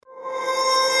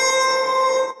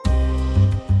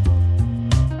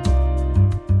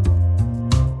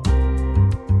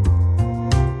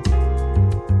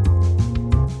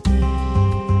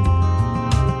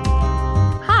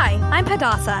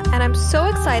Hadassah, and I'm so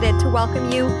excited to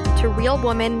welcome you to Real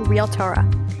Woman, Real Torah,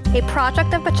 a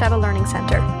project of Batsheva Learning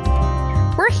Center.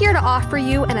 We're here to offer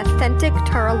you an authentic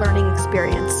Torah learning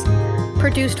experience,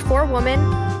 produced for women,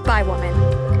 by women.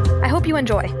 I hope you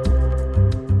enjoy.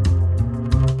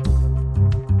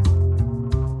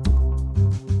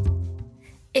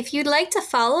 If you'd like to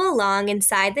follow along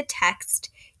inside the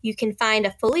text, you can find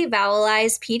a fully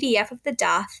vowelized PDF of the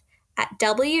daf at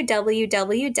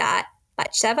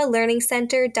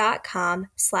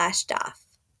www.batshevalearningcenter.com/daf.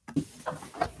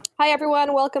 Hi,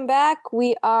 everyone. Welcome back.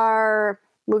 We are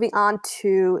moving on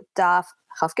to Daf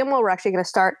Chaf Gimel. We're actually going to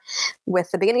start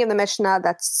with the beginning of the Mishnah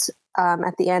that's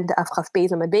at the end of Chaf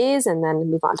Beis Amud Beis, and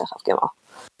then move on to Chaf Gimel.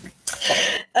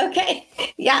 Okay,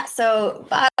 yeah, so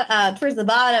towards the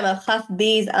bottom of Chaf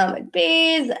Beis Amud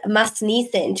Beis,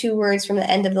 Masnisin, 2 words from the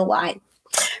end of the line.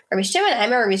 Rabbi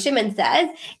Shimon says,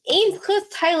 Ein zchus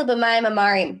tayla b'mayim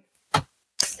amarim.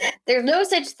 There's no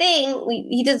such thing.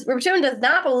 Rabbi Shimon does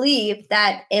not believe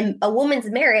that a woman's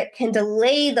merit can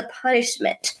delay the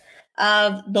punishment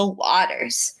of the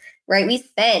waters, right? We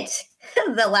spent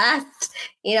the last,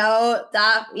 two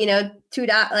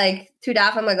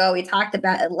dafim ago, we talked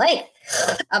about at length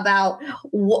about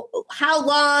how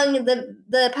long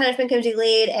the punishment can be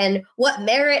delayed and what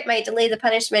merit might delay the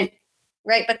punishment,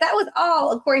 right? But that was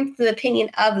all according to the opinion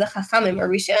of the Chachamim.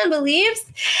 Rabbi Shimon believes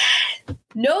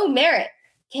no merit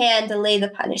can delay the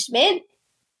punishment.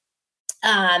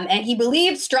 And he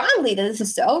believes strongly that this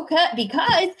is so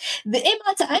because the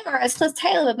imata Aimar as close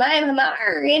tail b'mayim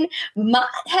hamarin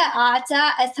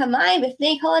mat'ata as hamayim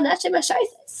b'fnei kol hanashim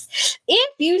hashaises. If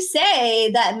you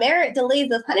say that merit delays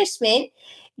the punishment,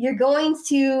 you're going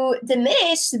to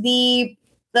diminish the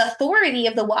authority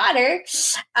of the water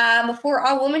for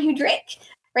a woman who drink,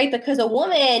 right? Because a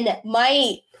woman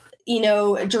might,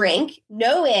 drink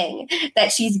knowing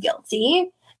that she's guilty.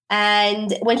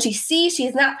 And when she sees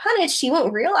she's not punished, she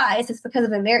won't realize it's because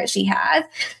of a merit she has.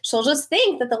 She'll just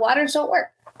think that the waters don't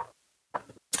work.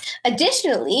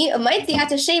 Additionally, and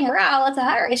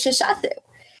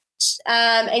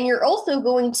you're also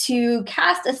going to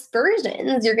cast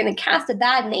aspersions. You're going to cast a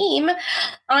bad name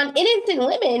on innocent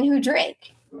women who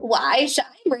drink. Why?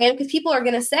 Because people are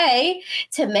going to say,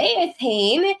 Tamei,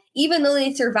 even though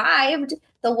they survived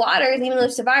the waters, even though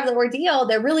they survived the ordeal,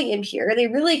 they're really impure. They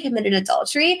really committed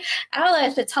adultery. I don't know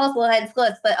if it tells the head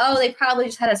splits, but they probably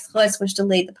just had a splits which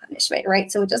delayed the punishment,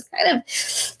 right? So just kind of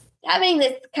having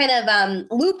this kind of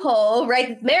loophole, right?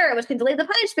 This merit which can delay the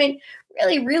punishment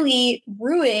really, really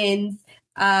ruins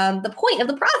the point of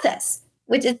the process,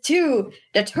 which is to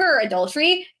deter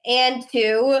adultery and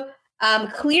to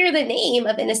clear the name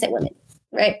of innocent women,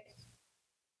 right?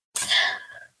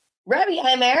 Rabbi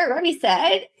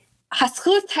said,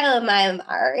 Haschus Tailamayim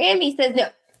Arim. He says, no,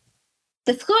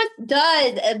 the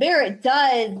merit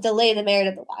does delay the merit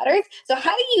of the waters. So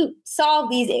how do you solve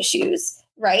these issues,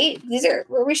 right? These are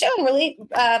where we're showing really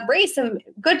raise some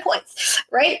good points,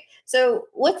 right? So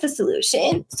what's the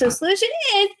solution? So the solution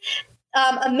is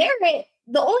a merit.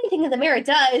 The only thing that the merit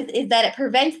does is that it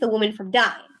prevents the woman from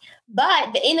dying.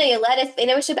 But the ina yeledes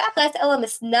ve'ina mishabachas ela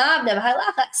misnavna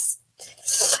v'halachas.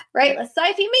 Right? So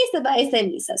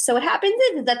what happens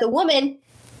is that the woman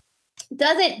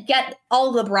doesn't get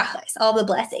all the brachas, all the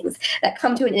blessings that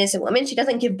come to an innocent woman. She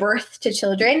doesn't give birth to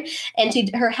children, and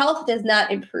her health does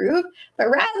not improve, but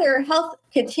rather her health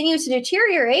continues to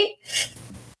deteriorate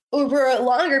over a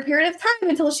longer period of time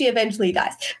until she eventually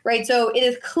dies, right? So it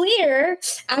is clear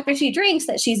after she drinks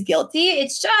that she's guilty.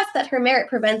 It's just that her merit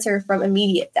prevents her from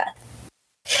immediate death.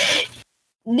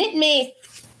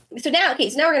 So now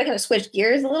we're going to kind of switch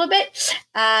gears a little bit,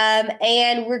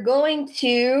 and we're going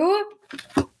to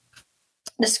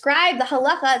describe the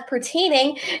halacha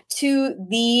pertaining to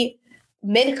the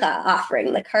mincha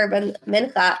offering, the carbon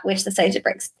mincha, which the Seder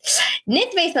brings.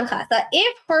 Nitvei samchasa,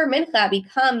 if her mincha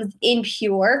becomes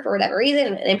impure for whatever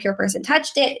reason, an impure person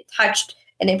touched an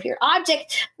impure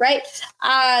object, right?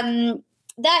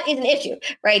 That is an issue,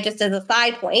 right? Just as a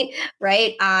side point,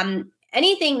 right?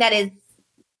 Anything that is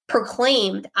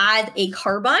proclaimed as a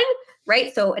carbon,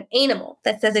 right? So an animal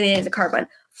that's designated as a carbon,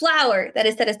 flour that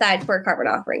is set aside for a carbon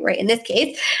offering, right? In this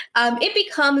case, it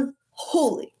becomes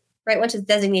holy, right? Once it's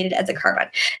designated as a carbon.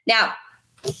 Now,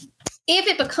 if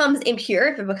it becomes impure,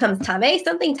 if it becomes tamei,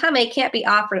 something tamei can't be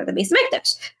offered at the Beis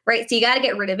Mikdash, right? So you got to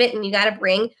get rid of it, and you got to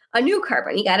bring a new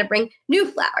carbon. You got to bring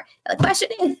new flour. Now, the question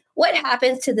is, what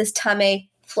happens to this tamei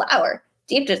flour?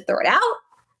 Do you have to throw it out?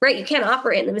 Right, you can't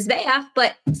offer it in the mizbeach,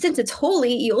 but since it's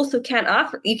holy, you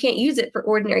can't use it for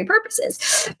ordinary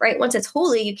purposes, right? Once it's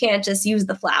holy, you can't just use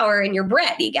the flour in your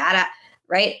bread. You gotta,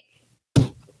 right?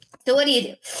 So what do you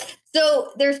do?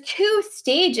 So there's two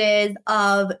stages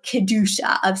of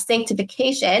kedusha, of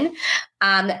sanctification,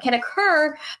 that can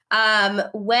occur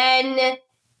when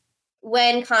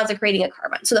consecrating a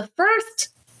carbon. So the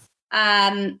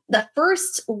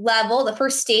first level, the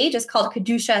first stage is called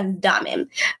kedusha damim,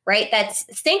 right? That's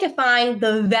sanctifying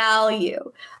the value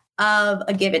of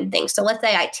a given thing. So let's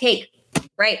say I take,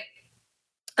 right,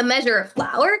 a measure of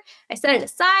flour, I set it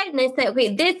aside, and I say,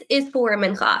 okay, this is for a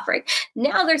mincha offering.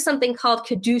 Now there's something called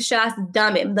kedushas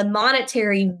damim. The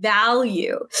monetary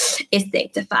value is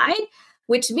sanctified,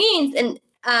 which means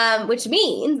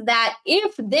that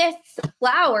if this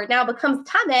flour now becomes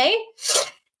tameh,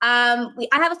 I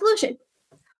have a solution,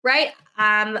 right?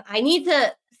 I need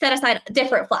to set aside a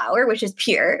different flour, which is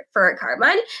pure for a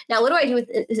carbon. Now, what do I do with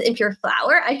this impure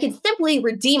flour? I can simply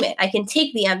redeem it. I can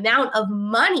take the amount of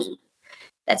money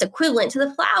that's equivalent to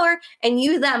the flour and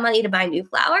use that money to buy new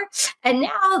flour. And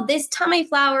now this tameh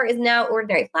flour is now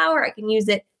ordinary flour. I can use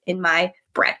it in my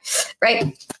bread,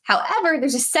 right? However,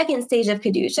 there's a second stage of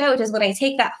kedusha, which is when I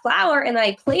take that flour and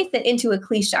I place it into a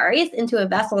kli sharis, into a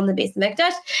vessel in the Beis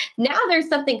Hamikdash. Now there's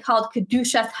something called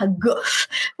kedushas haguf,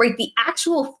 right? The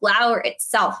actual flour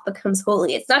itself becomes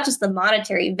holy. It's not just the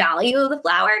monetary value of the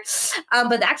flour,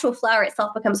 but the actual flour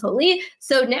itself becomes holy.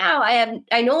 So now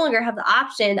I no longer have the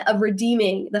option of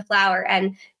redeeming the flour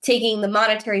and taking the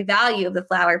monetary value of the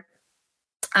flour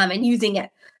and using it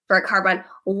for a carbon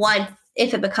once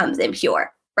if it becomes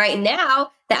impure. Right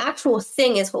now, the actual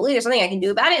thing is holy. There's nothing I can do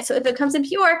about it. So if it becomes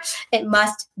impure, it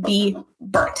must be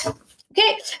burnt.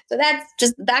 Okay, so that's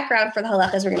just the background for the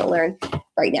halachas we're going to learn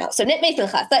right now. So nit meis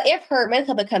mincha, if her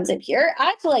mincha becomes impure,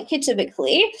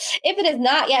 if it has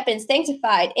not yet been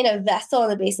sanctified in a vessel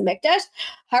in the Beis Hamikdash,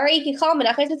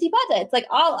 it's like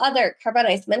all other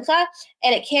karbanos mincha,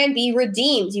 and it can be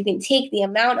redeemed. You can take the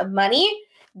amount of money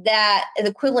that is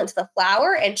equivalent to the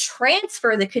flour and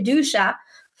transfer the kedusha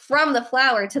from the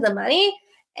flour to the money,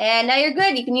 and now you're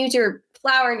good. You can use your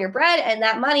flour and your bread and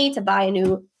that money to buy a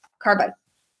new carbon.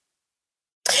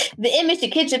 The image of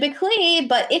kidja,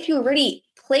 but if you already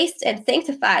placed and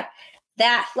sanctified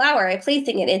that flour by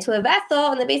placing it into a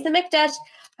vessel in the Beis Hamikdash,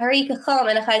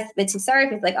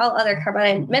 it's like all other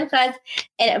carbon minchas,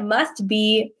 and it must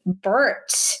be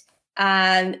burnt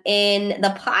in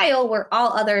the pile where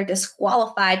all other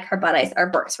disqualified carbonis are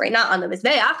burnt, right? Not on the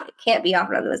mizbeach. It can't be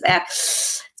offered on the mizbeach.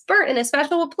 It's burnt in a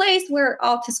special place where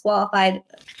all disqualified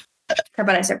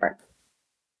carbonis are burnt.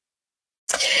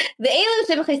 The Eilu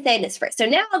typically say this first. So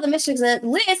now the Mishnah is going to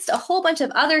list a whole bunch of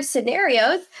other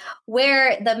scenarios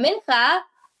where the mincha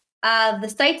of the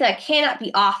saita cannot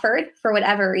be offered for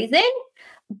whatever reason,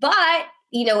 but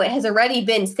it has already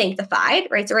been sanctified,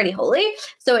 right? It's already holy,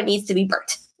 so it needs to be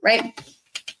burnt. Right?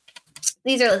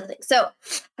 These are the things. So,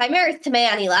 Chaimer is Tamei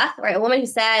Anilach, right? A woman who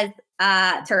says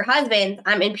to her husband,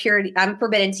 I'm impurity, I'm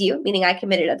forbidden to you, meaning I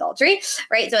committed adultery,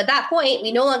 right? So at that point,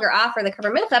 we no longer offer the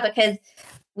karban mincha because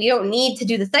we don't need to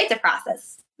do the saita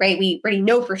process, right? We already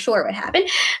know for sure what happened,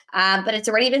 but it's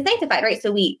already been sanctified, right?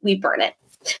 So we burn it.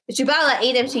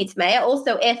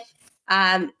 Also, if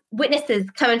witnesses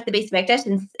come into the Beis Hamikdash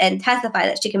and testify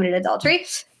that she committed adultery,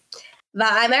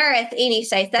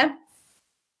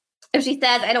 if she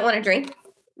says, I don't want to drink,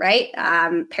 right?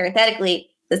 Parenthetically,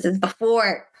 this is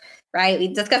before, right? We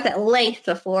discussed at length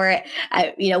before,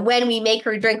 when we make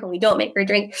her drink, when we don't make her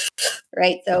drink,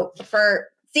 right? So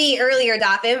see earlier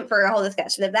dafim for a whole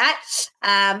discussion of that.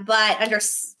 But under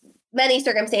many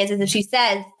circumstances, if she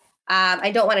says,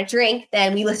 I don't want to drink,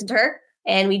 then we listen to her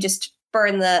and we just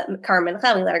burn the karban mincha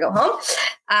and we let her go home.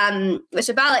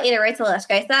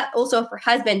 Also, if her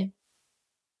husband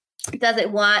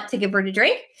doesn't want to give her to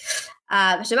drink,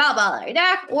 or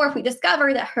if we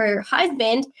discover that her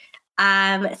husband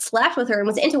slept with her and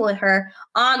was intimate with her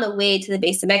on the way to the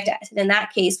Beis Hamikdash, and in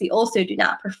that case, we also do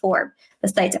not perform the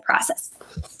saita process.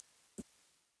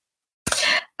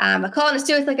 And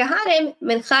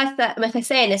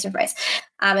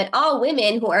all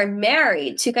women who are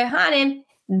married to kahanim,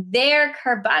 their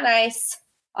karbanos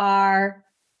are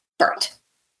burnt.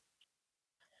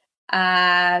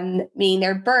 Meaning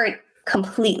they're burnt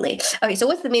completely. Okay, so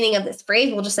what's the meaning of this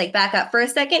phrase? We'll just back up for a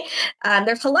second.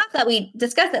 There's halakha we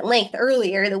discussed at length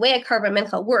earlier. The way a karban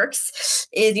mincha works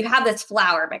is you have this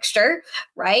flour mixture,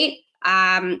 right?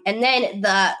 And then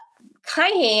the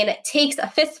kahin takes a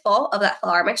fistful of that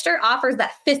flour mixture, offers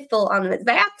that fistful on the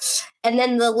mizbeach, and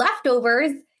then the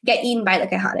leftovers get eaten by the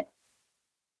kahanim.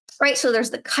 Right, so there's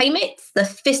the kaimitz, the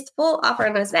fistful offered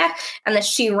on the mizbeach, and the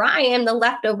shirayim, the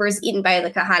leftovers eaten by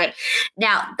the kahanim.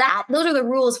 Now, those are the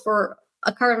rules for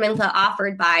a karban mincha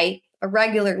offered by a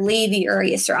regular Levi or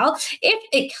Yisrael. If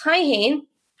a kahin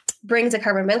brings a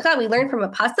karban mincha, we learn from a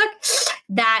pasuk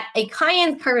that a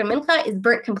Kayan's carbon mincha is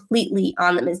burnt completely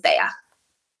on the Mizbeach.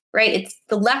 Right? It's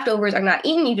the leftovers are not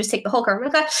eaten. You just take the whole carbon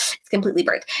mincha. It's completely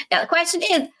burnt. Now, the question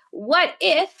is, what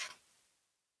if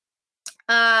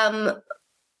a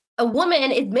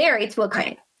woman is married to a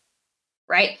Kayan?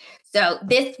 Right? So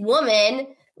this woman,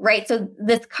 right? So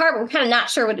this carbon, we're kind of not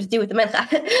sure what to do with the mincha,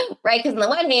 right? Because on the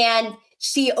one hand,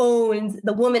 she owns,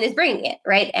 the woman is bringing it,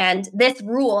 right? And this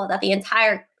rule that the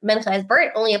entire mincha is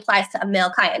burnt only applies to a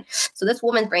male kayan. So this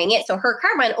woman's bringing it. So her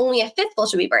carbon, only a fistful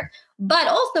should be burnt. But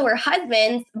also her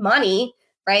husband's money,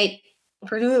 right,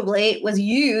 presumably was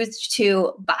used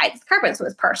to buy this carbon. So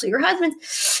it's partially her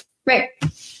husband's, right?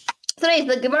 So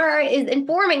anyways, the Gemara is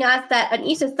informing us that an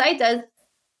Isha Saitas,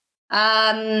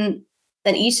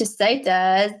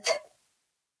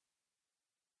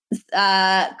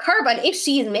 carbon, if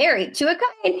she is married to a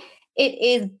kayan, it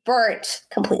is burnt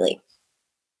completely.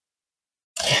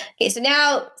 Okay, so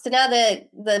now the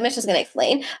Mishnah is going to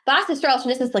explain. Bas Yisrael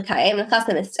shnisas l'kayim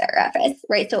l'chasam mitzarefes,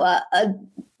 right? So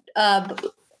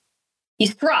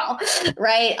Yisrael,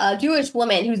 right? A Jewish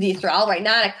woman who's Yisrael, right?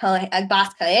 Not a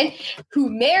Bas Kayan, who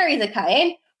marries a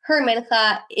Kayan, her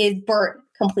mincha is burnt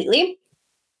completely.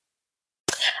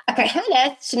 A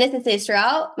Kahanes shnisas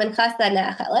Yisrael minchasa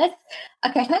ne'acheles. A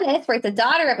Kahanes, right? The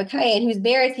daughter of a Kayan who's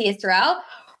married to Yisrael,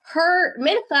 her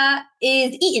mincha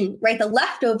is eaten, right? The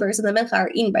leftovers of the mincha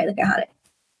are eaten by the kahanet.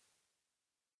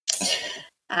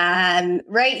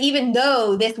 Right? Even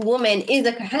though this woman is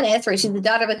a kahanet, right? She's the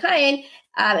daughter of a kayan,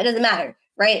 it doesn't matter,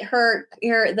 right? Her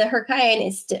kayan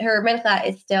is her mincha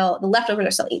is still, the leftovers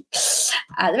are still eaten.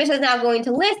 The Mishnah is now going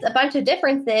to list a bunch of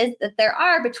differences that there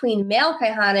are between male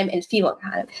kahanim and female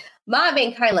kahanim. Ma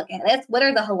ben kain kahanet. What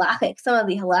are some of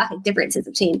the halachic differences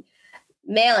between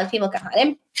male and female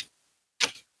kahanim?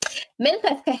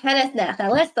 Minchas kahanes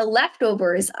ne'acheles, the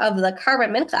leftovers of the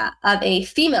carbon mincha of a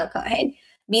female kahan,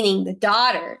 meaning the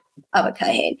daughter of a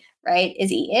kahan, right,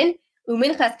 is eaten.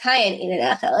 Uminchas kayan in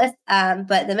ne'acheles,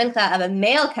 but the mincha of a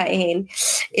male kahan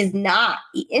is not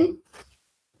eaten,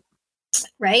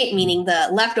 right, meaning the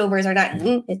leftovers are not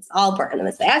eaten. It's all burnt in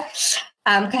the mizbeach.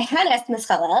 Kahanes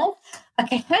mischalel, a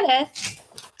kahanes,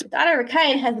 the daughter of a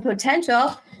kahan, has the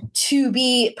potential to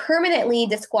be permanently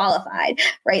disqualified,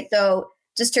 right? So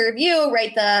just to review,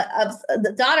 right,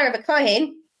 the daughter of a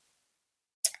Kohen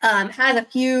has a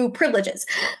few privileges,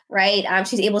 right?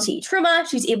 She's able to eat truma,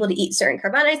 she's able to eat certain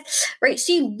karbanos, right?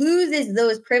 She loses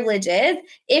those privileges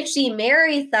if she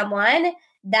marries someone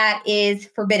that is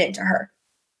forbidden to her,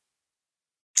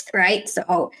 right?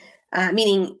 So,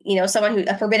 meaning, someone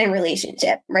a forbidden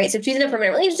relationship, right? So if she's in a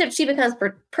forbidden relationship, she becomes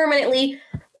permanently,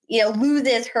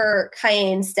 loses her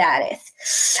kayan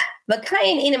status. But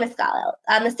kayan ain't a miskalel.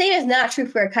 The same is not true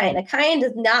for a kayan. A kayan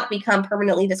does not become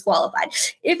permanently disqualified.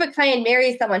 If a kayan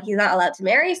marries someone he's not allowed to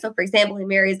marry, so for example, he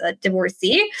marries a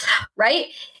divorcee, right?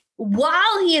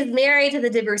 While he is married to the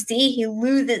divorcee, he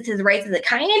loses his rights as a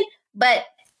kayan. But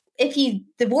if he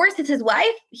divorces his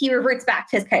wife, he reverts back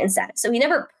to his kayan status. So he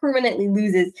never permanently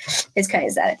loses his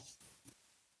kayan status.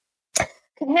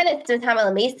 A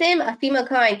female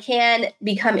kayan can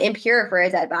become impure for a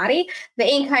dead body. The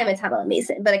ain't kayan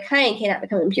masin, but a kayan cannot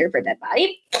become impure for a dead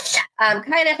body. A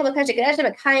kayan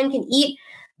can eat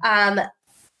our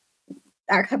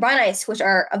karbanos, which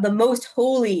are of the most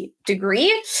holy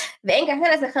degree. A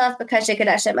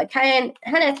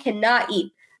kayan cannot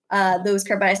eat those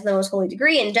karbanos of the most holy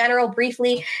degree. In general,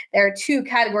 briefly, there are two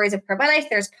categories of karbanos.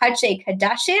 There's kadshe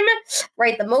kadashim,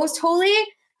 right, the most holy.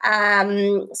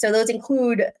 So those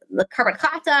include the carbon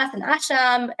chatas and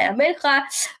asham and mincha,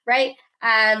 right?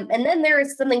 And then there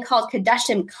is something called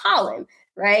kadashim kalim,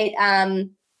 right?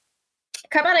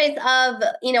 Karbanos of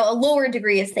a lower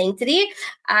degree of sanctity,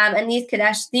 and these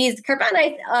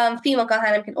karbanos, female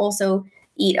kahanim can also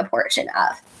eat a portion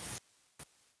of.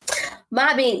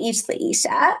 Ma bein ish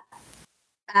leisha.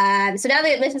 So now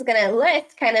the Mishnah is going to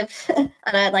list, kind of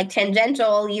on a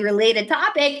tangentially related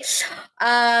topic,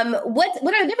 what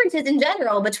are the differences in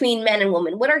general between men and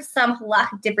women? What are some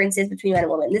halachic differences between men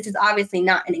and women? This is obviously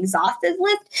not an exhaustive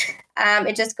list.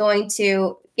 It's just going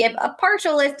to give a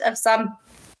partial list of some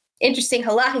interesting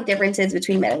halachic differences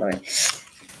between men and women.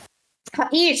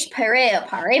 Ha'ish parei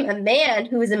parim, a man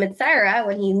who is a mitzara,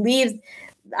 when he leaves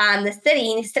the city,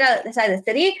 he needs to sit outside the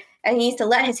city, and he needs to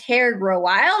let his hair grow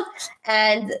wild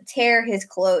and tear his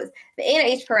clothes.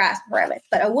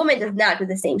 But a woman does not do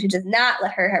the same. She does not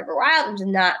let her hair grow wild and does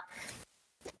not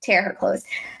tear her clothes.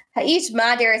 A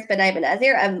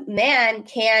man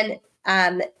can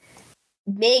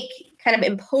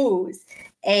impose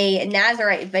a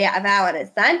Nazarite vow on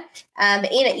his son.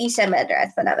 But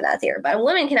a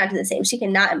woman cannot do the same. She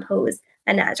cannot impose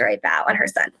a Nazarite vow on her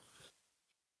son.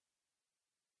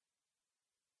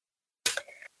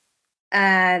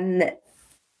 Ha'ish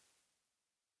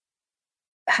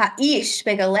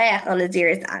megalech on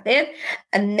Naziris Aviv,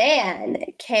 a man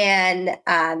can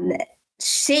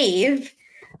shave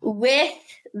with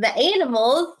the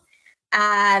animals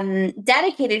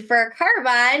dedicated for a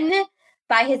karban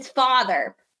by his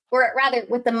father, or rather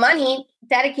with the money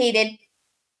dedicated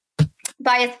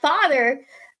by his father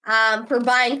for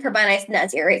buying karbanis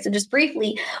nazir, right? So just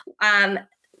briefly,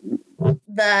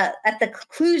 at the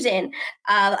conclusion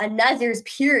of a nazir's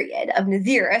period of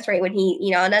nazirus, right? When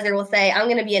he, a nazir will say, I'm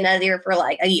going to be a nazir for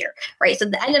like a year, right? So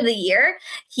at the end of the year,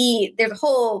 there's a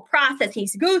whole process he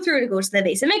needs to go through to go to the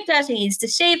Beis HaMikdash. He needs to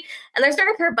shave, and there's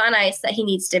certain karbanis that he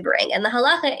needs to bring. And the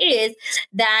halacha is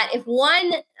that if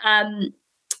one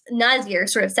nazir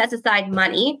sort of sets aside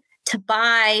money to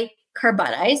buy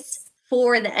karbanis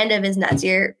for the end of his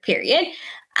nazir period,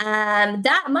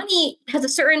 that money has a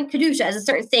certain kedusha, has a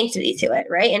certain sanctity to it,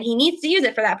 right? And he needs to use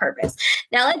it for that purpose.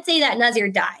 Now, let's say that nazir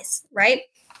dies, right?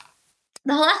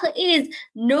 The halacha is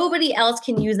nobody else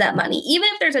can use that money. Even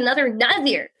if there's another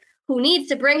nazir who needs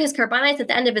to bring his karbanis at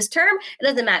the end of his term, it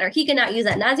doesn't matter. He cannot use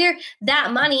that nazir.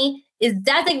 That money is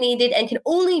designated and can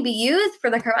only be used for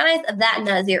the karbanis of that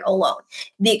nazir alone.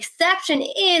 The exception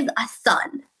is a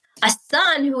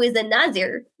son who is a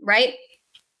nazir, right?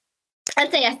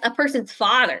 Let's say a person's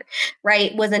father,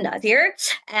 right, was a nazir,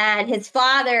 and his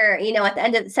father, at the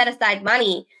end of set aside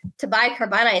money to buy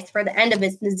karbanis for the end of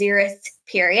his nazirus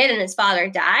period, and his father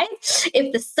died.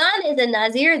 If the son is a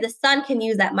nazir, the son can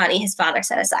use that money his father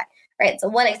set aside, right? So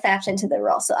one exception to the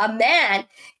rule. So a man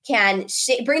can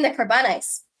bring the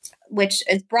karbanis, which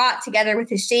is brought together with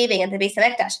his shaving at the Beis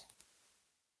HaMikdash,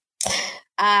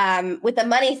 with the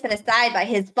money set aside by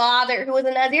his father, who was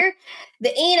a nazir, the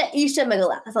Eina Isha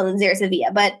Megalach, that's on the Nazir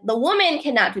Sevilla, but the woman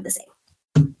cannot do the same.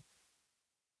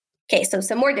 Okay, so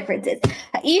some more differences.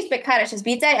 Ha'ish Bekadosh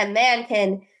Bitai, a man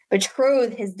can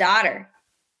betroth his daughter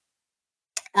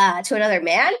to another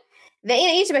man. The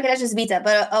Eina Isha Bekadosh Bitai,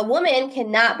 but a woman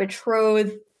cannot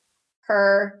betroth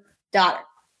her daughter.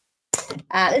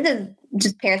 This is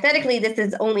just parenthetically, this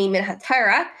is only min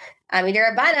hatara.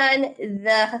 Midirabanan,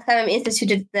 the Chachamim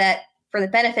instituted that for the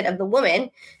benefit of the woman,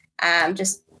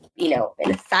 just, in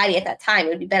a society at that time, it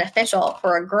would be beneficial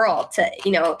for a girl to,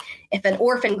 if an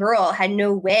orphan girl had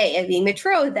no way of being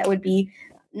betrothed, that would be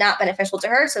not beneficial to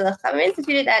her. So the Chachamim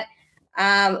instituted that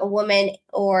a woman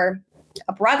or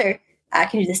a brother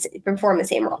can do this, perform the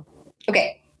same role.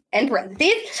 Okay, and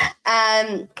parentheses.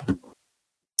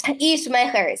 Ish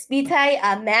mecheres bitai,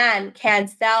 a man can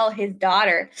sell his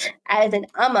daughter as an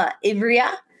ama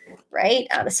ivriya, right?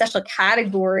 A special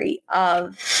category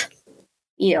of,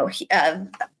 of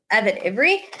Evan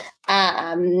Ivri.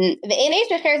 The ish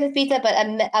mecheres bitai, but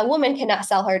a woman cannot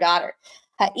sell her daughter.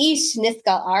 Ha'ish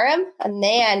niskal aram, a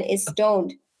man is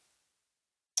stoned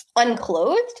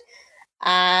unclothed.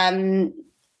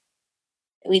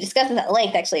 We discussed this at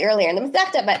length actually earlier in the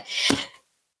Masechta, but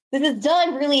this is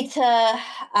done really to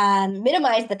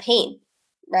minimize the pain,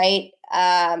 right?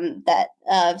 That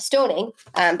of stoning,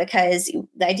 because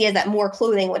the idea is that more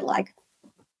clothing would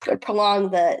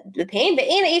prolong the pain. But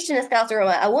in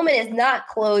a woman is not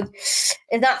clothed,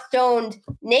 is not stoned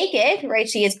naked, right?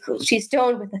 She's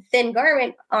stoned with a thin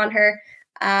garment on her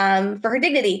for her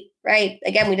dignity, right?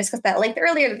 Again, we discussed that at length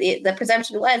earlier. The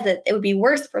presumption was that it would be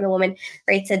worse for the woman,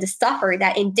 right, to suffer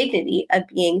that indignity of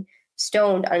being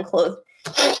stoned unclothed.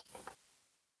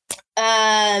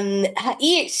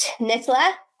 Ha'ish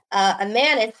nitla, a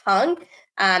man is hung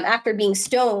after being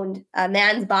stoned. A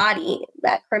man's body,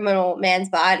 that criminal man's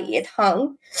body, is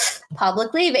hung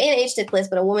publicly. But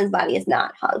a woman's body is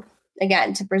not hung,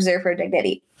 again, to preserve her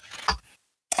dignity.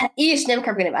 A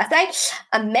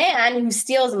man who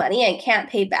steals money and can't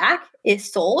pay back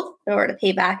is sold in order to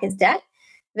pay back his debt.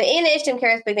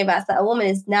 A woman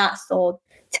is not sold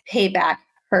to pay back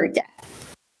her debt.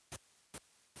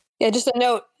 Yeah, just a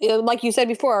note, like you said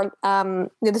before,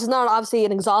 this is not obviously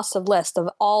an exhaustive list of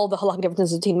all the halakhic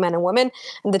differences between men and women.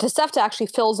 And the Tosefta actually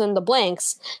fills in the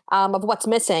blanks of what's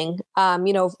missing.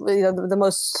 The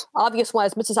most obvious one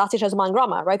is mitzvahs Asi Shezman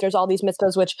Grama, right? There's all these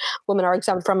mitzvahs which women are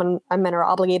exempt from and men are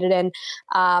obligated in.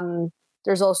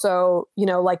 There's also,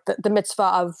 the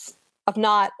mitzvah of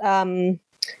not...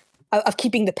 of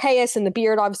keeping the payas and the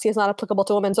beard obviously is not applicable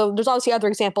to women. So there's obviously other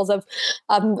examples of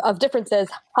differences,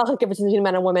 halakhic differences between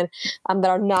men and women that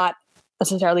are not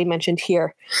necessarily mentioned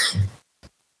here.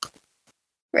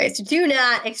 Right. So do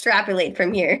not extrapolate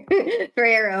from here for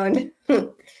your own.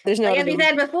 There's no. Like as we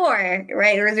said before,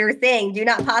 right? Or as we were saying, do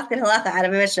not paskin halacha out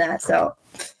of a mishnah. So,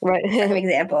 right. An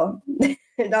example.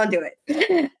 Don't do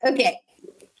it. Okay.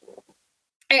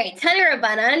 All right. Tanu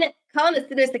Rabbanan. Calling the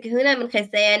students the kahuna and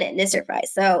chesein nisrfai.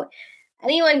 So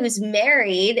anyone who's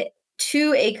married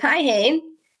to a kahen,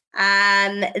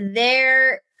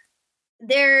 their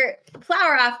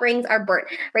flour offerings are burnt,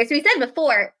 right? So we said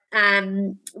before,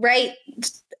 right?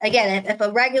 Again, if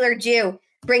a regular Jew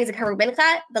brings a karban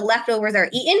mincha, the leftovers are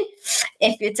eaten.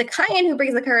 If it's a kahen who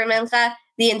brings the karban mincha,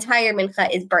 the entire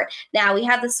mincha is burnt. Now we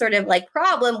have this sort of like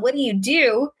problem. What do you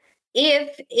do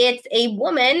if it's a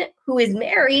woman who is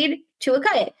married to a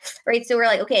kahen, right? So we're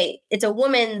like, okay, it's a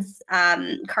woman's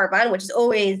karban, which is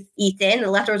always eaten. The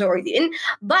leftovers are always eaten,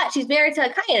 but she's married to a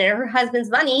kahen, and her husband's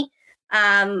money,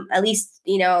 at least,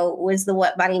 was the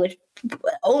what money which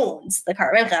owns the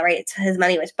karban, right? It's his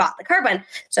money which bought the karban.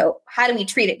 So how do we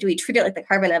treat it? Do we treat it like the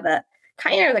karban of a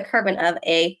kahen or the karban of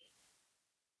a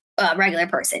regular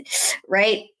person,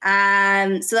 right?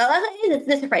 So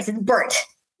the price is burnt,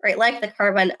 right? Like the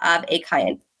karban of a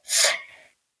kahen.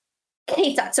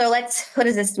 Okay, so what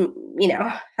does this,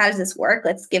 how does this work?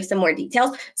 Let's give some more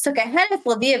details. So kahenes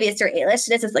Levia v'Yisraelis,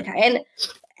 this is the kahen.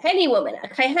 Any woman, a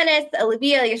kahenes, a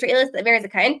Levia Yisraelis that marries a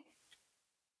kahen.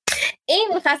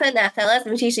 The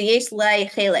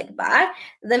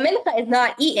mincha is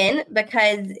not eaten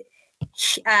because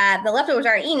the leftovers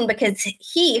aren't eaten because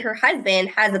her husband,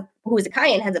 who is a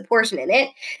kahen, has a portion in it.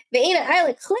 But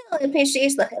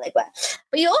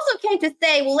you also can't just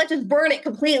say, well, let's just burn it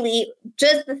completely,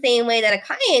 just the same way that a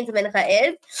kahen's mincha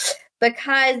is,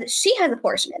 because she has a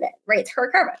portion in it, right? It's her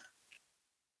karban.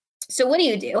 So what do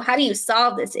you do? How do you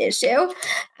solve this issue?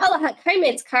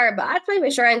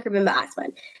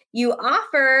 You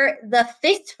offer the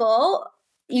fistful,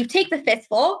 you take the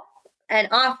fistful and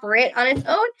offer it on its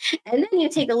own, and then you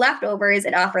take the leftovers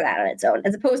and offer that on its own,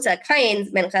 as opposed to a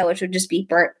kahen's mincha, which would just be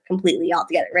burnt completely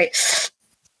altogether, right?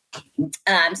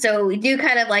 So we do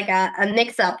kind of like a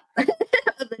mix-up of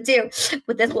the two.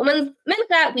 With this woman's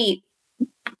mincha, we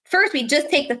just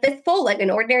take the fistful, like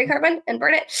an ordinary karban, and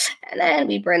burn it, and then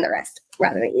we burn the rest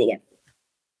rather than eating it.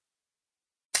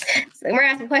 So we're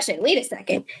asking a question. Wait a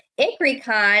second. Ikri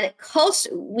Khan,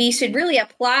 we should really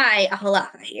apply a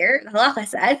halacha here. The halacha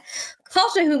says,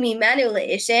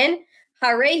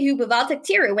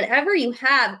 whenever you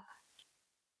have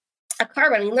a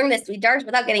karban, we learn this, we darshan,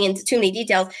 without getting into too many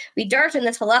details, we darshan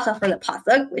this halacha from the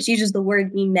pasuk, which uses the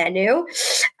word mimenu.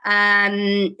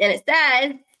 And it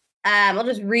says, I'll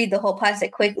just read the whole pasuk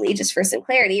quickly just for some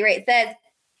clarity, right? It says,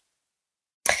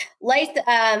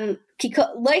 and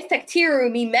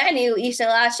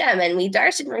we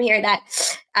darshan from here that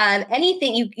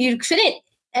anything you shouldn't,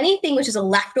 anything which is a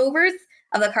leftovers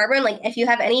of the karban, like if you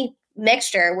have any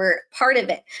mixture where part of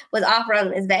it was offered on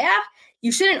the mizbeach,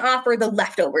 you shouldn't offer the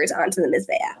leftovers onto the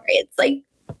mizbeach, right? It's like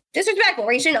disrespectful,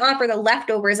 right? You shouldn't offer the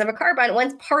leftovers of a karban.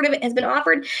 Once part of it has been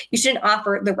offered, you shouldn't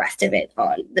offer the rest of it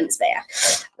on the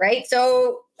mizbeach, right?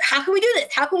 So how can we do this?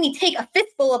 How can we take a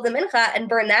fistful of the mincha and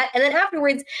burn that, and then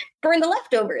afterwards burn the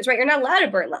leftovers, right? You're not allowed to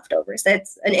burn leftovers.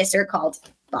 That's an isser called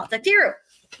bal taktiru,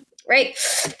 right?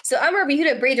 So Amar Rabbi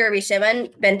Yehuda Breder Rabbi Shimon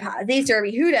ben Pazi. So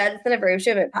Rabbi Yehuda, the son of Rabbi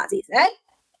Shimon ben Pazi, said,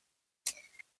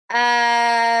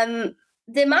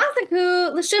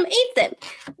 Demasaku l'shum eitzim.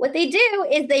 What they do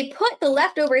is they put the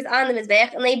leftovers on the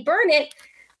mizbeach and they burn it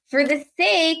for the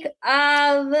sake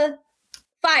of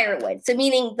firewood. So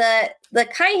meaning the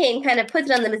kahen kind of puts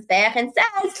it on the mizbeach and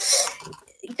says,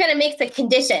 he kind of makes a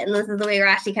condition. This is the way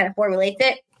Rashi kind of formulates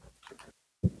it.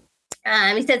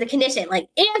 He says a condition, like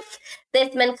if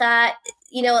this mincha,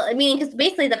 meaning because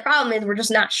basically the problem is we're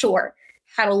just not sure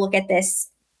how to look at this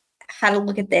karban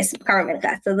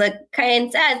mincha. So the kahen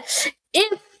says,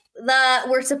 if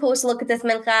we're supposed to look at this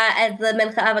mincha as the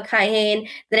mincha of a kahen,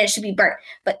 then it should be burnt.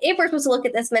 But if we're supposed to look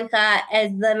at this mincha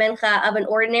as the mincha of an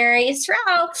ordinary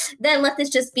Yisrael, then let this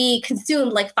just be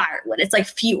consumed like firewood. It's like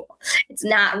fuel. It's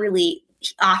not really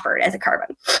offered as a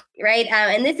karban, right?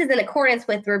 And this is in accordance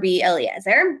with Rabbi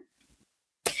Eliezer.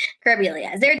 Rabbi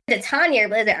Eliezer, the Tanya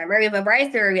Rabbi Eliezer, Rabbi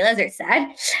Babrisa, Rabbi Eliezer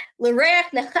said, "L'reach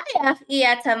nechayach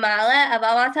iatamala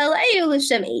avamatalayu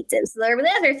l'shem eitzim." So Rabbi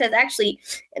Eliezer says, actually,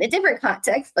 in a different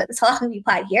context, but this halacha can be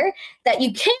applied here, that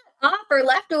you can't offer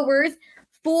leftovers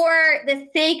for the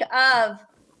sake of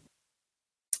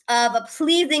a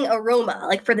pleasing aroma,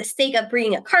 like for the sake of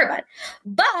bringing a karban.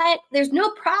 But there's no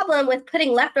problem with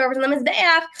putting leftovers on the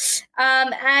mizbeach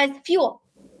as fuel,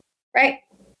 right?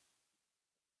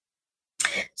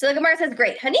 So the Gemara says,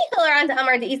 great.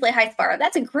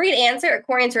 That's a great answer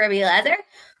according to Rabbi Eliezer,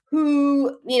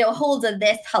 who holds of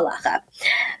this halacha.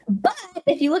 But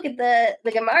if you look at the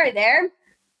Gemara there,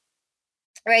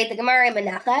 right, the Gemara in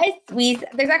Menachos,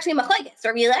 there's actually a machlokes.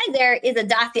 Rabbi Eliezer is a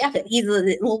das yachid. He's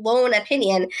a lone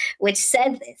opinion which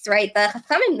says this, right? The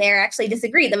Chachamim there actually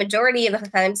disagree. The majority of the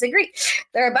Chachamim disagree.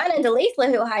 The Rabbanan de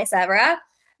Leislahu Hai Savra,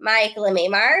 Ma'ik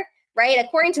Lememar, right?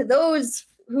 According to those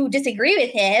who disagree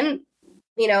with him,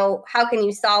 how can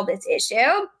you solve this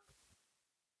issue?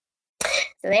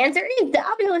 So the answer is it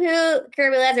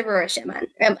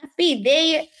must be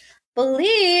they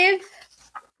believe,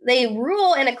 they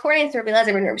rule in accordance to Rabbi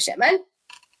Elazar ben Shimon.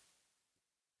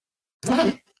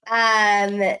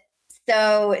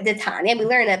 So the Tanya, we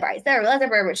learned that Rabbi Elazar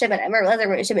ben Shimon, Rabbi Elazar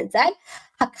ben Shimon said,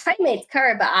 "Hakaimet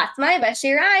kara ba'atmai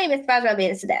b'shirayim isbadra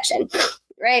b'eda sedeshin."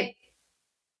 Right.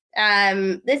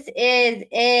 This is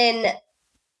in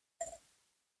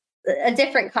a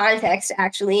different context,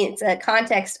 actually. It's a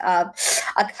context of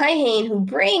a kahin who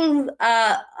brings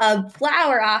a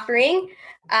flower offering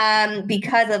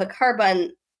because of a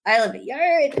carbon. I love it.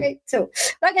 Right? So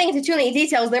I'm not getting into too many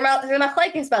details. They're not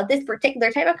about this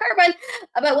particular type of carbon,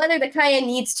 about whether the kahin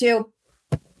needs to,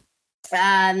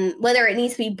 whether it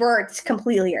needs to be burnt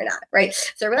completely or not, right?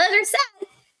 So Elazar said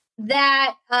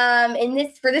that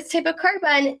for this type of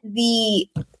carbon, the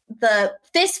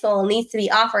fistful needs to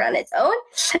be offered on its own,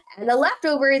 and the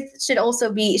leftovers should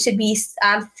be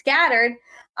scattered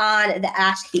on the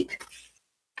ash heap.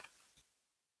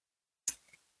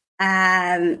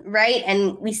 Right,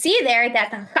 and we see there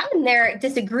that the Chachamim there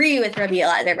disagree with Rabbi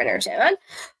Elazar ben Shimon,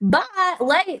 but the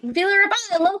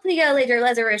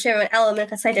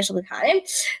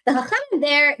Chachamim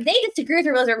there, they disagree with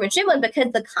Rabbi Elazar ben Shimon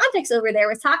because the context over there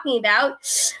was talking about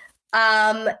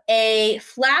a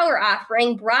flower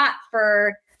offering brought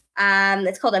for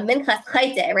it's called a minchas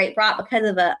chayte, right? Brought because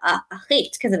of a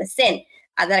chait, because of a sin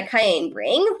that a kain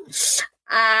brings.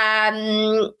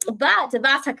 But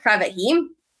devas hakravahim,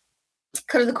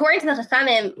 because according to the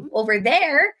Chachamim over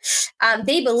there,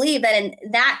 they believe that in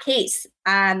that case,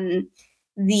 the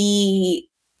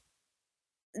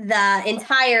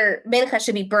entire mincha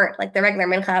should be burnt, like the regular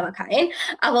mincha of a kain.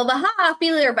 But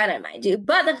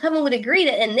the Chachamim would agree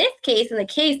that in this case, in the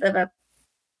case of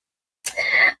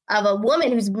a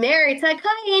woman who's married to a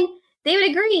kain, they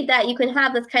would agree that you can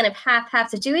have this kind of half-half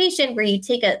situation where you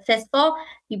take a fistful,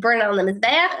 you burn it on the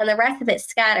mizbeach, and the rest of it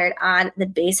scattered on the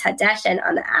base hadeshin,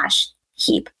 on the ash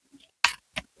heap.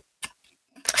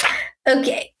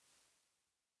 Okay.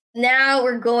 Now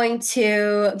we're going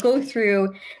to go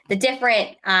through the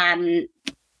different the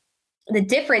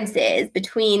differences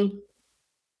between.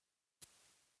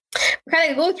 We're kind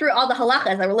of go through all the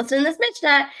halachas that were listed in this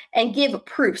Mishnah and give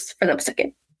proofs for the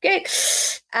psukim. Okay,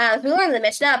 so we learned in the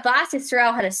Mishnah, Bas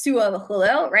Yisrael had a suah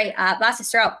v'chulu, right? Bas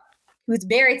Yisrael, who's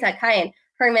married to a kain,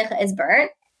 her mincha is burnt,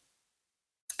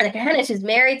 and a kahanet who's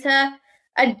married to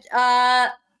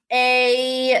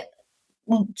a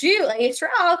Jew, like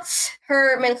Yisrael,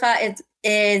 her mincha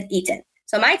is eaten.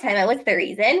 So my time, what's the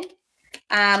reason?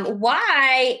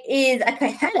 Why is a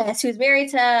kahanet who's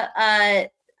married to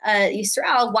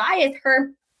Yisrael? Why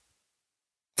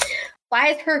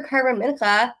is her carbon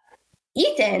mincha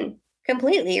eaten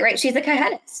completely? Right? She's a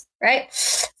kahanet, right?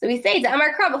 So we say the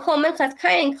Amar Krab B'chol minchas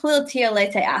kain klil tia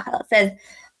le'te'achal. It says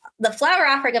the flour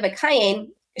offering of a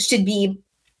kain should be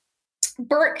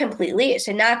burnt completely. It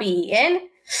should not be eaten.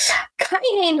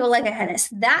 Kain like a kahanet.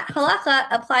 That halacha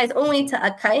applies only to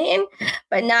a kain,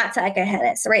 but not to a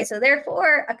kahanet. Right? So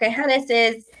therefore, a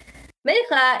kahanet's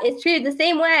mincha is treated the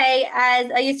same way as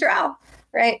a Yisrael,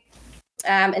 right?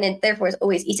 And it therefore is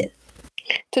always eaten.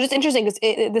 So it's interesting because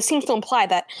this seems to imply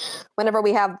that whenever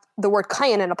we have the word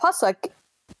kain in a pasuk,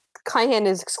 kain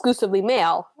is exclusively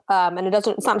male, and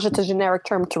it's not just a generic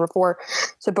term to refer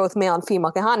to both male and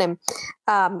female kahanim.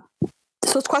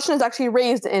 So this question is actually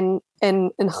raised in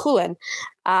Chulin,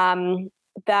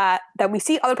 that we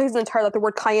see other places in the Torah that the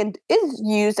word kain is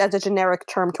used as a generic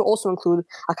term to also include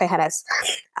a kahanes.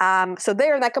 So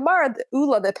there in that Gemara,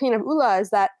 the opinion of Ula is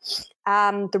that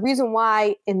the reason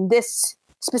why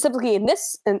specifically in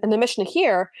the Mishnah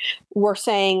here, we're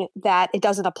saying that it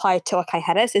doesn't apply to a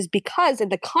kahanes is because in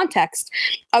the context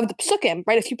of the psukim,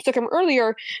 right? A few psukim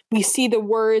earlier, we see the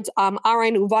words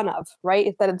Aaron uvanav,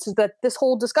 right? That this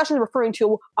whole discussion is referring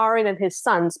to Aaron and his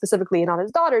sons specifically, and not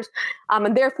his daughters,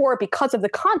 and therefore because of the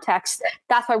context,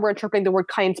 that's why we're interpreting the word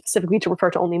kain specifically to refer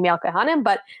to only male kahanim.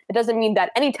 But it doesn't mean that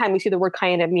anytime we see the word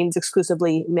kain, it means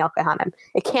exclusively male kahanim.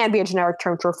 It can be a generic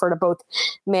term to refer to both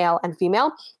male and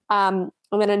female.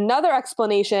 And then another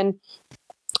explanation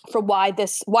for why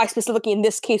specifically in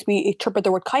this case we interpret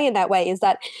the word kain that way is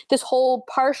that this whole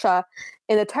parsha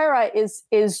in the Torah is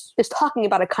talking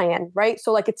about a kain, right?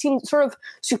 So like it seems sort of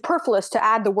superfluous to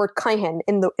add the word kain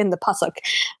in the pasuk.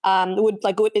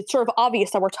 It's sort of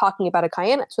obvious that we're talking about a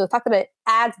kain. So the fact that it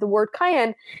adds the word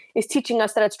kain is teaching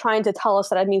us that it's trying to tell us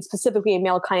that it means specifically a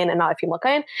male kain and not a female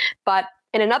kain. But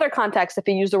In another context, if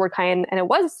you use the word kain and it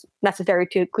was necessary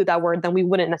to include that word, then we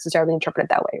wouldn't necessarily interpret it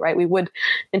that way, right? We would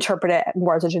interpret it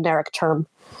more as a generic term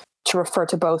to refer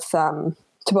to both male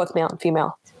and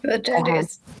female. Both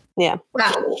genders. Yeah.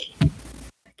 Wow.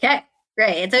 Okay.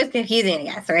 Right. It's always confusing, I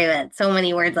guess, right? That so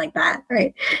many words like that,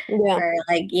 right? Yeah. Where,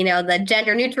 like, the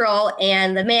gender neutral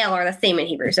and the male are the same in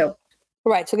Hebrew. So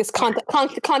right. So this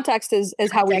context is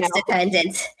how we know. Context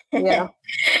dependent. Yeah.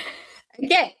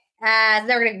 Okay. So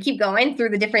now we're going to keep going through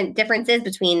the different differences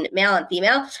between male and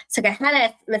female. So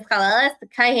kahanes mischaleles,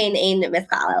 kahin ein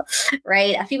mischalel,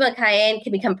 right? A female kahin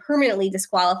can become permanently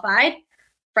disqualified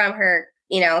from her,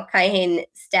 kahin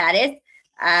status.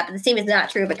 But the same is not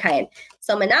true of a kahin.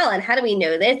 So Manalan, how do we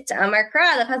know this?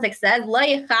 Markra, the pasuk says, Lo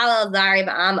yichalel zari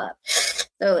ba'amav.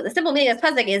 So the simple meaning of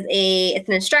this pasuk is it's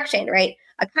an instruction, right?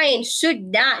 A kahin should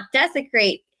not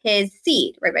desecrate his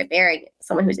seed, right, by bearing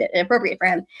someone who's inappropriate for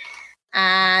him.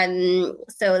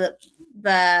 So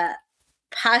the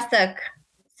pasuk,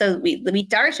 so we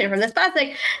darshan from this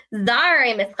pasuk,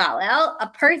 Zare mischalel,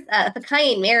 if a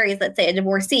kain marries, let's say, a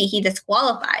divorcee, he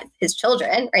disqualifies his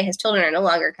children, right? His children are no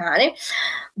longer kahanim,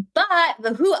 but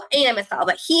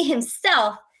he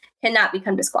himself cannot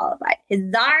become disqualified. His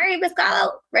Zare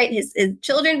mischalel, right? His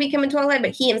children become disqualified,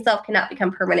 but he himself cannot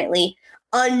become permanently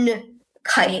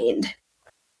unkained.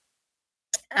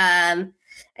 And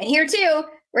here too,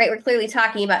 right, we're clearly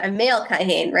talking about a male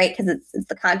kahin, right? Because it's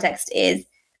the context is,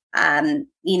 male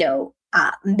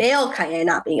kahin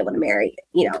not being able to marry,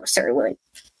 certain women.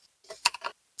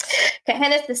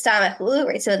 Kahanis the stamachulu,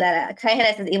 right? So that a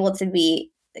kahanis is able to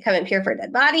become impure for a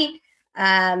dead body,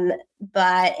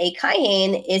 but a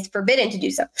kahin is forbidden to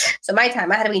do so. So my time,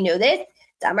 how do we know this?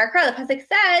 Damar Kra, the pasuk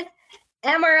says,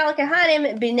 Amar al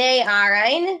kahanim b'nei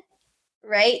arain,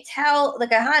 right? Tell the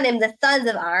kahanim, the sons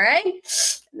of Aaron.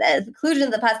 The conclusion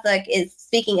of the pasuk is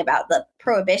speaking about the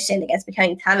prohibition against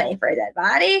becoming tamei for a dead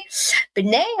body.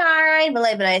 B'nei Aaron,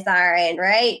 b'nei b'nei Aaron,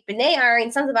 right? B'nei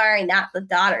Aaron, sons of Aaron, not the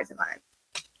daughters of Aaron.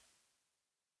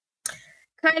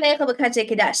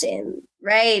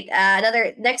 Right?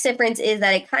 Another next difference is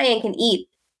that a kain can eat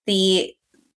the,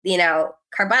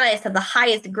 karbanis of the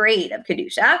highest grade of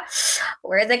kedusha,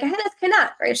 whereas a kahanas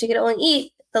cannot, right? She can only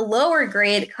eat the lower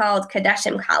grade called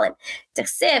kadashim kalim.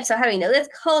 So how do we know this?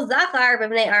 Kol zachar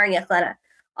b'bnei Aaron yachlana.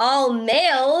 All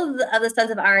males of the sons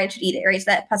of Aaron should eat it, right?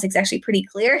 So that pasuk is actually pretty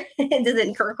clear. It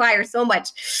doesn't require so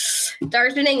much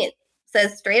darshaning. It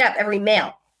says straight up every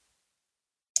male,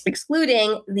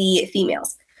 excluding the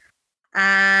females.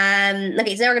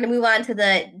 Okay, so now we're going to move on to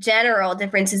the general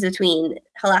differences between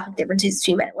halakhic differences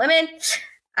between men and women.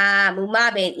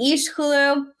 Muma ben ish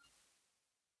chulu.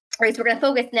 Right, so we're going to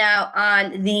focus now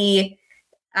on the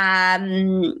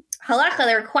halakha,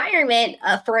 the requirement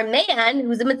for a man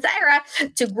who's a Mitzaira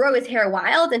to grow his hair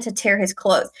wild and to tear his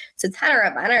clothes. So Tana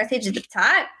Rabbanan, our sages at the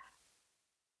top.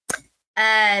 So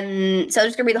I'm just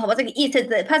going to read the whole pasuk.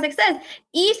 The pasuk says,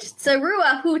 "Ish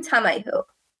tzarua hu tamaihu,"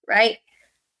 right?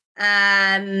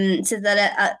 So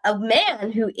that a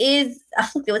man who is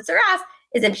afflicted with tsaras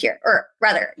is impure, or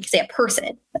rather, you could say a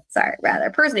person. A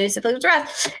person who's afflicted with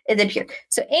tsaras is impure.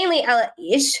 So ainli ala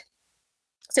ish.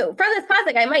 So from this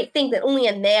pasuk, I might think that only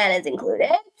a man is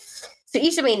included. So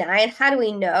Isha 9, how do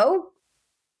we know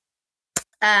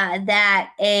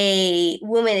that a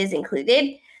woman is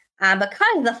included?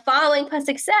 Because the following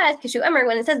pasuk says, Kishu Emmer,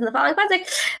 when it says in the following pasuk,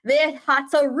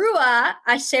 V'hatzarua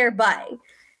asher bai, ...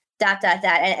 And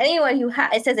anyone who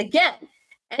it says again,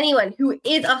 anyone who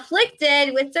is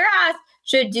afflicted with tsaras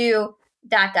should do ...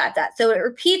 So it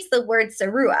repeats the word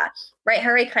sarua, right?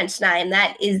 Hare kanshnayim,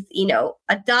 that is,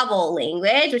 a double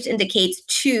language, which indicates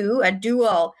two, a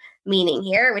dual meaning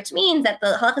here, which means that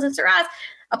the halachas of tsaras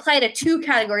apply to two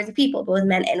categories of people, both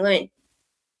men and women.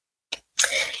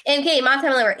 Okay,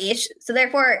 ish. So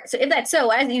therefore, if that's so,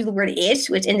 why does it use the word ish,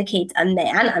 which indicates a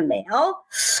man, a male?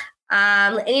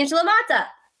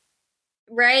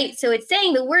 Right? So it's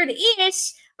saying the word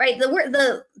ish, right?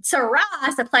 The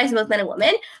tsaras applies to both men and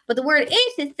women, but the word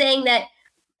ish is saying that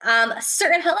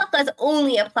certain halachas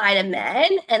only apply to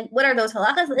men. And what are those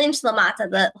halachas?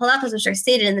 The halachas which are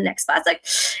stated in the next pasuk,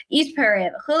 ish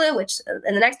pareh v'chulu, which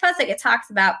in the next pasuk it talks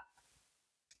about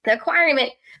the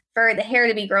requirement for the hair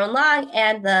to be grown long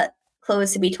and the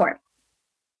clothes to be torn.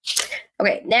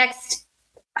 Okay, next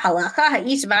halacha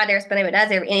ha'ish v'aderes b'nei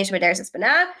b'nazer v'inish v'aderes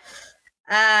b'nah.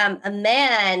 A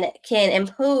man can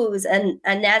impose a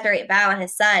Nazarite vow on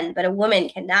his son, but a woman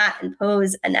cannot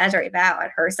impose a Nazarite vow on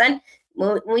her son.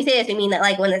 When we say this, we mean that,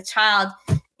 like, when the child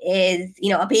is,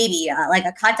 a baby, like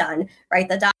a katan, right?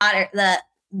 The daughter,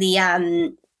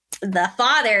 the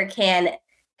father can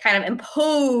kind of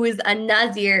impose a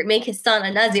nazir, make his son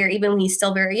a nazir, even when he's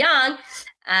still very young.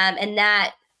 And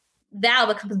that vow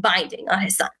becomes binding on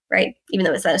his son, right? Even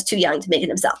though his son is too young to make it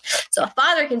himself. So a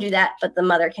father can do that, but the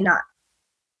mother cannot.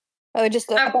 Oh, just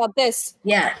about this.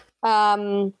 Yeah.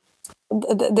 We know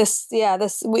the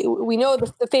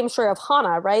famous story of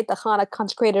Hannah, right? That Hannah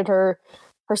consecrated her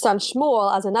son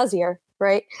Shmuel as a Nazir,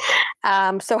 right?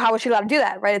 So how was she allowed to do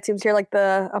that, right? It seems here like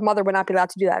a mother would not be allowed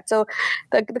to do that. So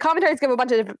the commentaries give a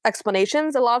bunch of different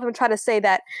explanations. A lot of them try to say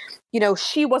that,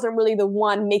 she wasn't really the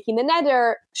one making the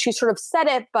neder. She sort of said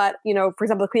it, but, for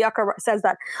example, Kli Yakar says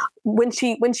that when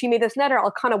she made this neder,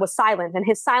 Elkanah was silent, and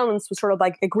his silence was sort of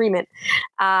like agreement.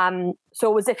 So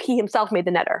it was if he himself made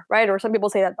the neder, right? Or some people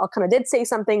say that Elkanah did say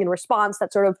something in response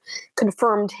that sort of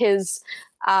confirmed his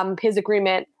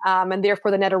agreement, and therefore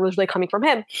the neder was really coming from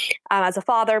him as a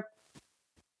father.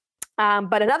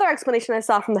 But another explanation I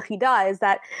saw from the Chida is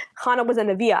that Hannah was a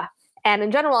Neviah. And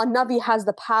in general, a Navi has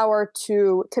the power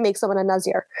to make someone a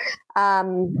Nazir.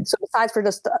 So besides for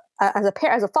just as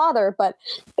a father, but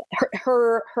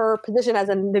her position as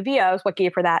a Neviah is what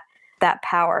gave her that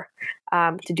power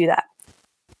to do that.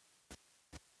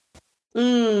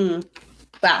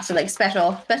 Wow, so like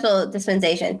special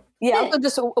dispensation. Yeah. Also,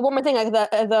 just one more thing, like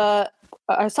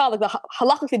I saw like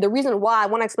halakhically the reason why,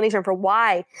 one explanation for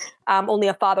why only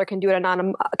a father can do it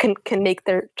and can make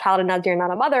their child a Nazir and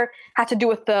not a mother had to do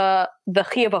with the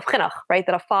chiyuv of chinuch, right?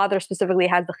 That a father specifically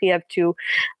has the chiyuv to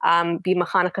be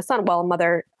mechanech a son, while a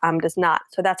mother does not.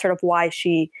 So that's sort of why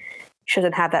she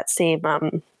doesn't have that same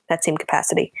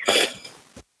capacity.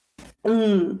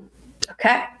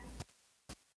 Okay.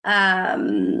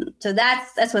 So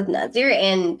that's with Nazir,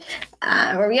 and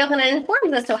Rabbi Yochanan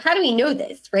informs us. So how do we know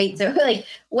this, right? So like,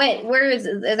 where's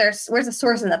the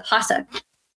source in the pasuk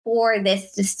for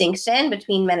this distinction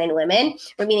between men and women?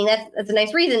 Or meaning that's a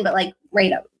nice reason, but like,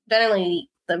 right up, generally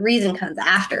the reason comes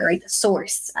after, right? The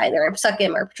source, either in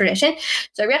psukim or tradition.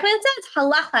 So Rabbi Yochanan says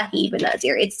halacha hi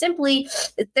b'Nazir. It's simply,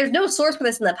 there's no source for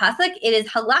this in the pasuk. It is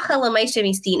halacha l'maisha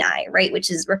miSinai, right?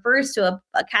 Which refers to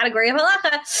a category of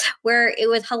halacha where it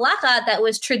was halacha that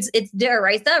was it's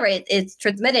deraisa, right? It's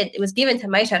transmitted. It was given to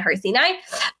Moshe at Har Sinai,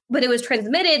 but it was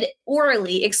transmitted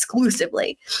orally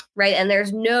exclusively, right? And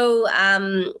there's no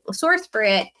source for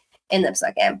it in the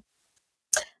psukim.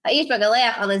 Right, so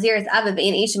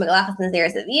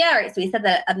we said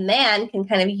that a man can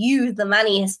kind of use the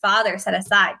money his father set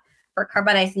aside for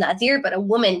karbanais nazir, but a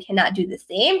woman cannot do the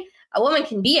same. A woman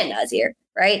can be a nazir,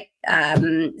 right?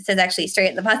 It says actually straight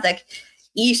in the pasuk,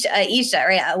 isha,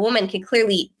 right? A woman can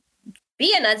clearly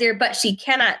be a nazir, but she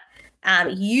cannot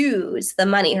use the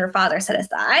money her father set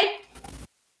aside.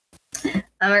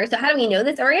 So how do we know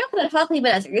this?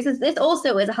 This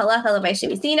also is a halacha l'maisha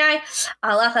miSinai, a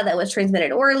halacha that was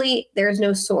transmitted orally. There is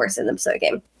no source in the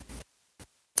psukim.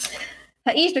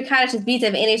 Ha'ish b'kadosh vita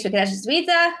v'einish b'kadosh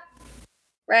vita.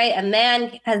 Right, a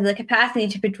man has the capacity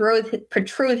to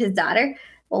betroth his daughter.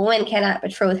 A woman cannot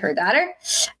betroth her daughter.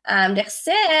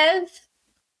 Dechsev.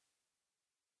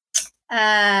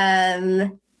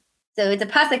 So it's a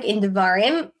pasuk in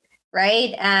Devarim.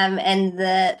 Right, and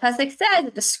the pasuk says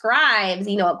it describes,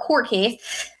 a court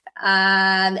case,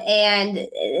 and in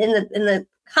the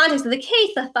context of the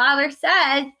case, the father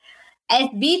says, "Es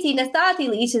biti nasati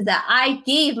liisha," that I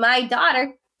gave my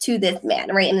daughter to this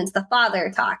man, right? And it's the father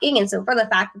talking, and so for the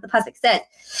fact that the pasuk says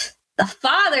the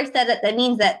father said that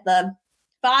means that the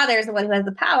father is the one who has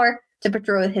the power to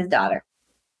betroth his daughter.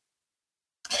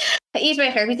 A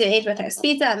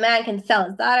man can sell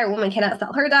his daughter, a woman cannot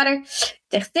sell her daughter.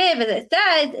 As it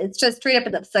says, it's just straight up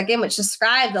in the psukim, which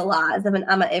describes the laws of an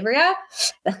ama ivriya.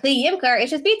 The chli yimkar is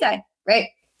just bitai, right?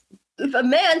 If a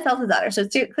man sells his daughter, so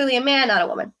it's clearly a man, not a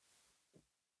woman.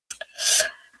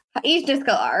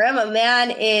 A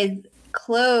man is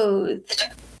clothed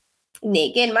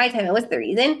naked. My time, what's the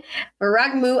reason?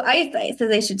 Ragmu eyesight says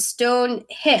they should stone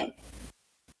him.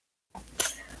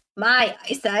 My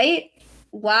eyesight.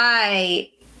 Why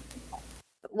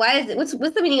is it? What's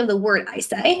the meaning of the word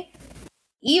eyesight?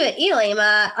 Maybe it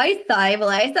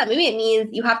means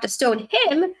you have to stone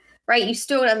him, right? You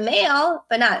stone a male,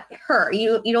 but not her.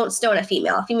 You don't stone a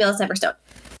female. A female is never stoned.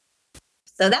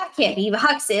 So that can't be. There's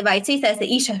a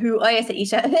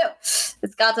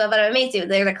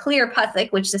clear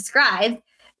pasuk which describes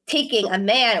taking a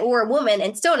man or a woman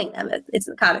and stoning them. It's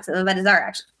in the context of Avodah Zarah,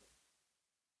 actually.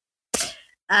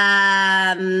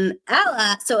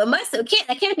 So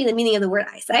that can't be the meaning of the word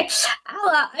eyesight.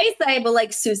 Eyesight, but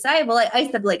like susai, but like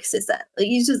eyesight, like susa.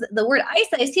 The word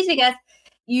eyesight is teaching us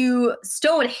you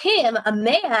stone him, a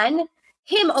man,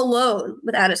 him alone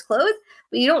without his clothes,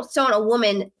 but you don't stone a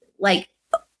woman like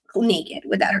naked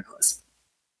without her clothes.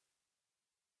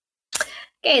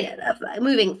 Okay,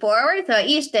 moving forward. So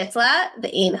ish ditzla, the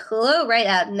in chulu, right?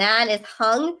 A man is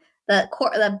hung. The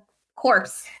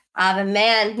corpse of a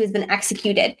man who's been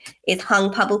executed is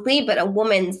hung publicly, but a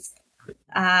woman's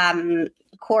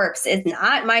corpse is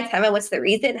not. My time, what's the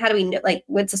reason? How do we know? Like,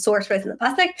 what's the source for this in the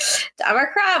pasuk? To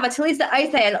Amar Krav, at least the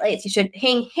Isai, you should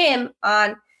hang him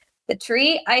on the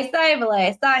tree. Isai, but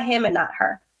I saw him and not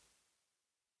her.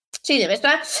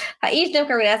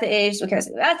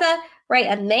 Right,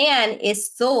 a man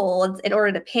is sold in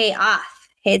order to pay off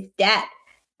his debt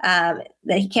that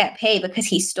he can't pay because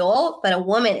he stole, but a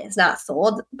woman is not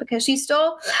sold because she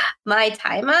stole. My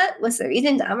taima was the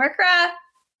reason to Amar Krav.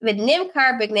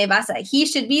 V'nimkar b'gnei he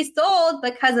should be sold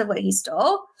because of what he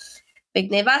stole.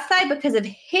 B'gnei basai, because of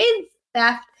his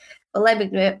theft,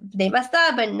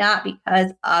 but not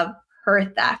because of her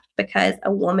theft, because if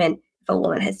a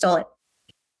woman has stolen.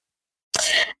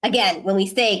 Again, when we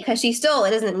say because she stole, it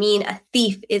doesn't mean a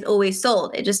thief is always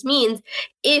sold. It just means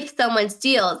if someone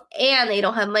steals and they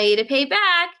don't have money to pay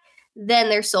back, then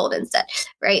they're sold instead,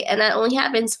 right? And that only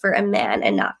happens for a man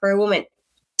and not for a woman.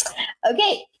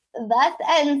 Okay, that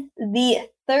ends the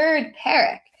third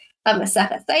parak of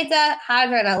Masechah Saita,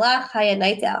 Hadran Allah Chaya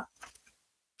Naitel.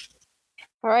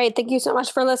 All right, thank you so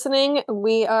much for listening.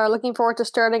 We are looking forward to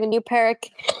starting a new parak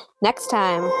next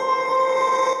time.